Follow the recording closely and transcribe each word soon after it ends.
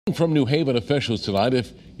From New Haven officials tonight,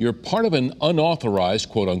 if you're part of an unauthorized,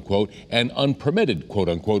 quote-unquote, and unpermitted,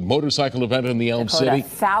 quote-unquote, motorcycle event in the Elm City.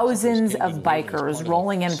 Thousands of bikers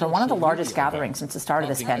rolling in for one of the largest gatherings since the start of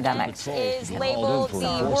this pandemic. Is labeled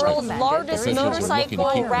the world's largest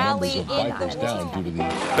motorcycle rally in the world.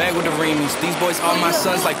 Bag with the Remus. These boys are my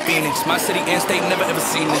sons like Phoenix. My city and state never ever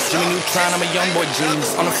seen this. Jimmy Neutron, I'm a young boy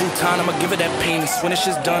genius. On a futon, I'ma give it that penis. When this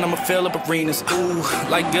shit's done, I'ma fill up arenas. Ooh,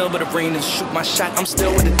 like Gilbert Arenas. Shoot my shot, I'm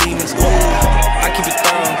still with the demons. Ooh, I keep it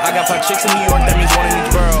thorough. I got 5 chicks in New York, that means one in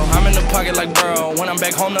each borough. I'm in the pocket like Burrow. When I'm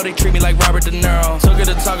back home, no, they treat me like Robert De Niro. Took her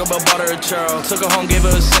to talk about, bought her a churl. Took her home, gave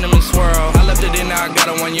her a cinnamon swirl. I left it in, now I got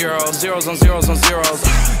her €1. Zeros on zeros on zeros.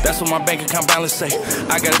 That's what my bank account balance say.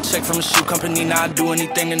 I got a check from a shoe company, now I do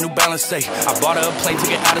anything the New Balance say. I bought her a plane to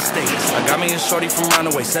get out of state. I got me a shorty from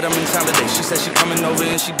Roundaway, said I'm in town today. She said she coming over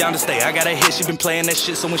and she down to stay. I got a hit, she been playing that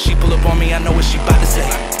shit, so when she pull up on me, I know what she about to say.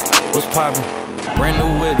 What's poppin'? Brand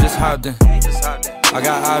new whip, just hopped in. I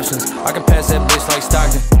got options, I can pass that bitch like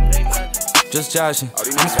Stockton. Just joshing,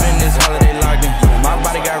 I'm spending this holiday locked in. My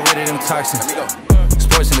body got rid of them toxins.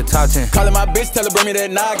 Sports in the top 10. Calling my bitch, tell her bring me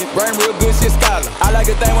that noggin. Brain real good, shit scholar. I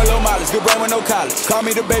like a thing with low mileage, good brain with no college. Call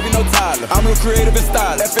me the baby, no Tyler. I'm real creative and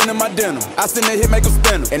stylish. That fin in my denim. I send that hit, make them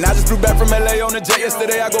spin 'em. And I just flew back from LA on the jet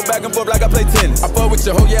yesterday. I go back and forth like I play tennis. I fuck with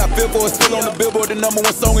your hoe, yeah, I feel for it. Still on the Billboard, the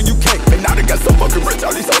 #1 song in UK. And now they got so fucking rich,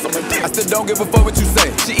 all these hoes on my dick. I still don't give a fuck what you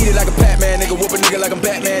say. She eat it like a Pac-Man, nigga. Whoop a nigga like I'm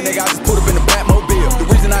Batman, nigga. I just put up in the Batmobile. The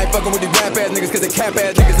reason I ain't fucking with these rap ass niggas, cause they cap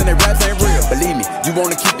ass niggas and their raps ain't real. Believe me, you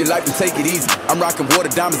wanna keep your life and take it easy. I'm rocking water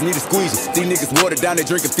diamonds, need a squeeze. These niggas watered down, they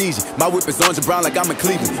drink Ephesian. My whip is orange and brown like I'm in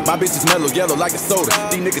Cleveland. My bitch is mellow yellow like a soda.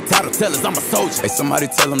 These niggas title tellers, I'm a soldier. Hey, somebody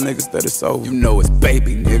tell them niggas that it's over. You know it's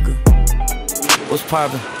baby, nigga. What's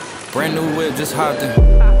poppin'? Brand new whip, just hopped in.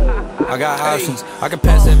 I got options, I can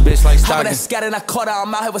pass that bitch like Stockton. That scattered, I caught her,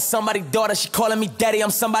 I'm out here with somebody's daughter. She calling me daddy,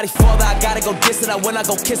 I'm somebody's father. I gotta go diss it, when I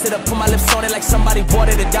go kiss it, I put my lips on it like somebody bought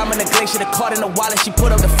it. A diamond, a glacier, the card in the wallet. She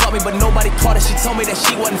put up to fuck me, but nobody caught it. She told me that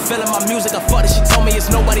she wasn't feeling my music, I fought it. She told me it's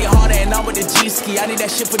nobody harder, and I'm with the G-ski. I need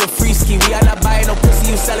that shit for the free ski. We are not buying no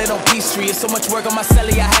pussy, you sell it on P-Street. It's so much work on my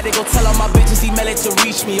celly, I had to go tell all my bitches, email it to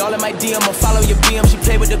reach me. All in my DM, I follow your BM. She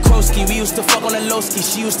played with the Krosky. We used to fuck on the low ski.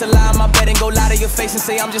 She used to lie on my bed and go lie to your face and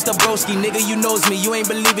say I'm just a broski. Nigga, you knows me, you ain't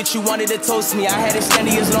believe it, you wanted to toast me. I had it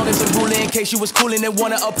standing as long as a ruler in case you was coolin' and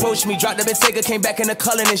wanna approach me. Dropped the Bentayga, came back in the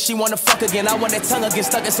culling and she wanna fuck again. I want that tongue again,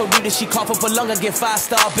 stuck it so deep that she cough up a lung again.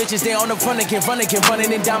 5-star bitches, they on the run again,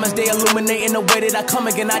 running in diamonds, they illuminating the way that I come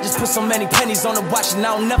again. I just put so many pennies on the watch and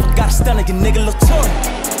I don't never got a stun again, nigga, look to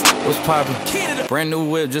it. What's poppin'? Brand new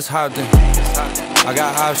whip, just hopped in. I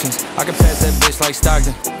got options, I can pass that bitch like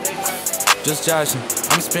Stockton. Just joshing,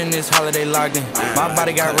 I'm spending this holiday locked in. My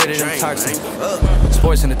body got rid of them toxins.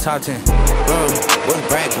 Sports in the top 10. What's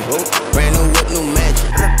bragging? Brand new whip, new magic.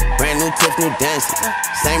 Brand new tiff, new dancing.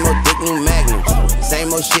 Same old dick, new magnum.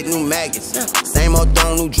 Same old shit, new maggots. Same old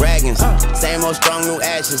throne, new dragons. Same old strong, new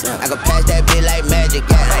ashes. I can pass that bit like magic.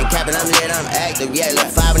 Yeah, I ain't capping, I'm lit, I'm active. Yeah, look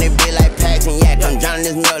 5 in that bit like Paxton. Yeah, I'm drowning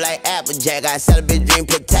this milk like Applejack. I sell a bitch dream,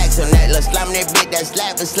 put tax on that. Look, slime that bitch, that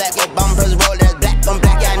slap and slap. Your bum press roll, that's black on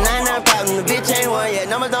black. Yeah, 9 problem. The bitch ain't one yet.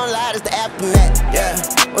 Numbers don't lie, it's the aftermath. Yeah,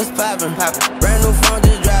 what's poppin'? Brand new phone,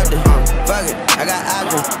 just dropped it. Fuck it, I got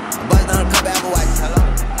options.